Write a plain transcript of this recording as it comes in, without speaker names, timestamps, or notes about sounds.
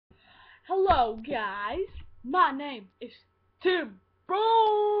Hello guys, my name is Tim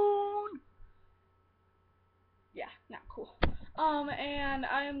Broown. Yeah, not cool. And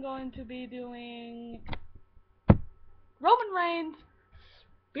I am going to be doing Roman Reigns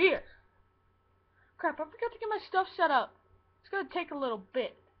spear. Crap, I forgot to get my stuff set up. It's gonna take a little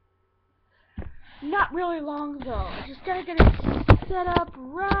bit. Not really long though. I just gotta get it set up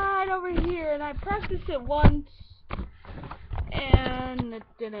right over here, and I practiced it once, and it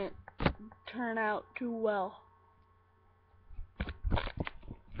didn't turn out too well.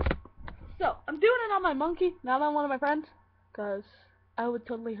 So, I'm doing it on my monkey, not on one of my friends, because I would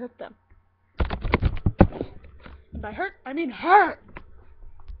totally hurt them. And by hurt, I mean hurt!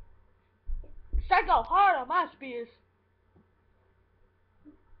 I go hard on my spears.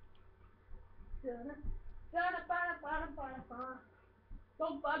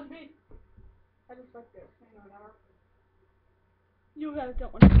 Don't bug me. I just like this. You guys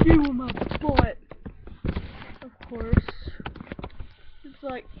don't want to do my butt. Of course. It's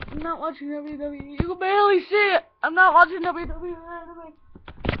like, I'm not watching WWE. You can barely see it. I'm not watching WWE.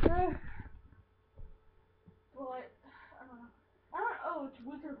 But, I don't know. Oh, it's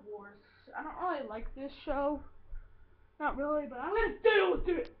Wizard Wars. I don't really like this show. Not really, but I'm gonna deal with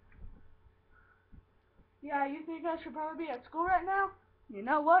it. Yeah, you think I should probably be at school right now? You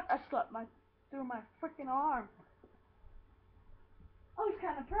know what? I slept through my freaking alarm. I was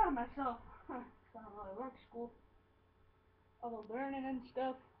kind of proud of myself. I don't really like school. All the learning and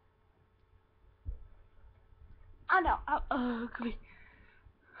stuff. I know, I'm ugly.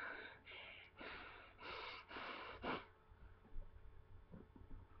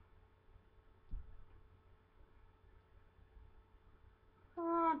 Come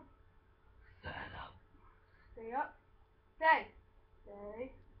on. Stay up. Stay.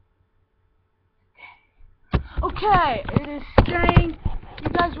 Stay. Okay, it is staying. You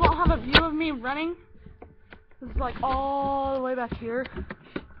guys won't have a view of me running. This is like all the way back here.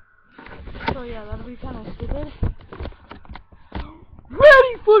 So yeah, that'll be kind of stupid.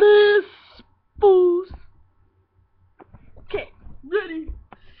 Ready for this, fools? Okay, ready,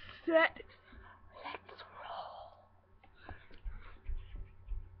 set, let's roll.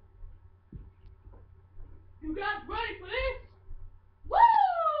 You guys ready for this? Woo!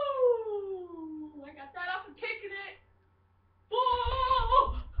 I got that off and kicking it.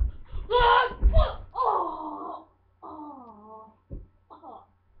 Whoa! Oh! Oh! Oh! Oh!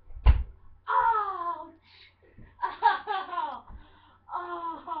 Ouch! Ow!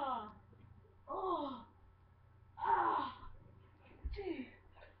 Ah! Oh! Ah! Gee!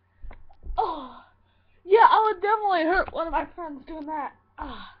 Oh! Yeah, I would definitely hurt one of my friends doing that.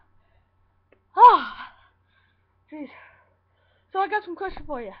 Ah! Ah! Jeez. So I got some questions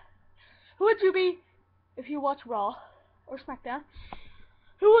for you. Who would you be if you watch Raw or SmackDown?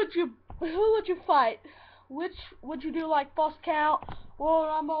 Who would you fight? Which would you do, like False Count, Royal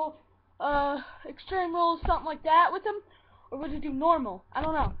Rumble, Extreme Rules, something like that with them? Or would you do normal? I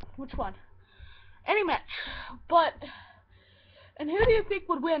don't know. Which one? Any match. But, and who do you think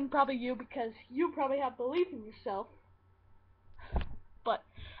would win? Probably you, because you probably have belief in yourself. But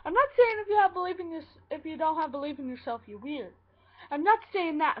I'm not saying if you don't have belief in yourself, you're weird. I'm not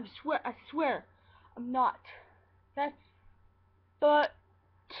saying that. I swear, I'm not. Okay? But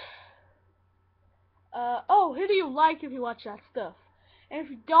oh, who do you like if you watch that stuff? And if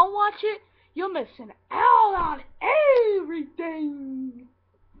you don't watch it, you're missing out on everything.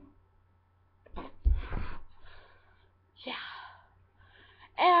 Yeah.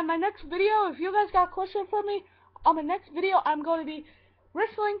 And my next video, if you guys got a question for me, on my next video, I'm going to be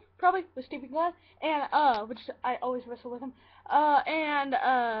wrestling, probably, with Stevie Glenn, and, which I always wrestle with him, and,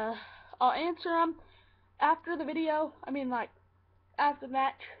 I'll answer them after the video, I mean, like, after the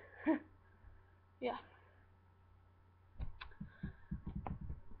match. Yeah.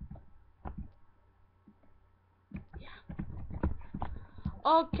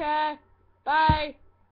 Okay, bye.